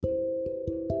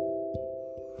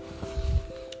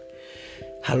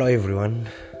Hello everyone,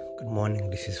 good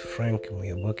morning. This is Frank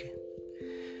Muyaboke.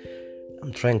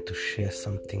 I'm trying to share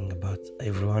something about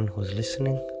everyone who's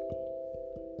listening.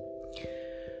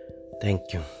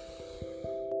 Thank you.